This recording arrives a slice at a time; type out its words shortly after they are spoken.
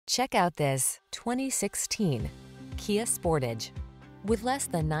Check out this 2016 Kia Sportage. With less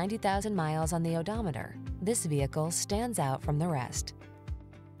than 90,000 miles on the odometer, this vehicle stands out from the rest.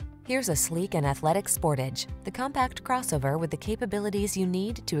 Here's a sleek and athletic Sportage, the compact crossover with the capabilities you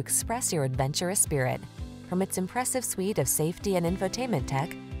need to express your adventurous spirit. From its impressive suite of safety and infotainment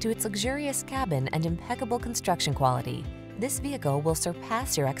tech to its luxurious cabin and impeccable construction quality, this vehicle will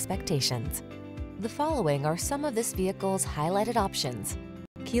surpass your expectations. The following are some of this vehicle's highlighted options: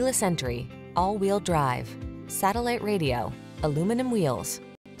 keyless entry, all-wheel drive, satellite radio, aluminum wheels,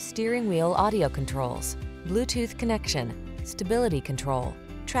 steering wheel audio controls, Bluetooth connection, stability control,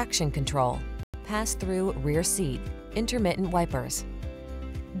 traction control, pass-through rear seat, intermittent wipers.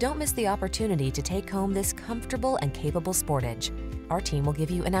 Don't miss the opportunity to take home this comfortable and capable Sportage. Our team will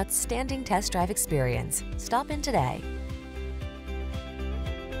give you an outstanding test drive experience. Stop in today.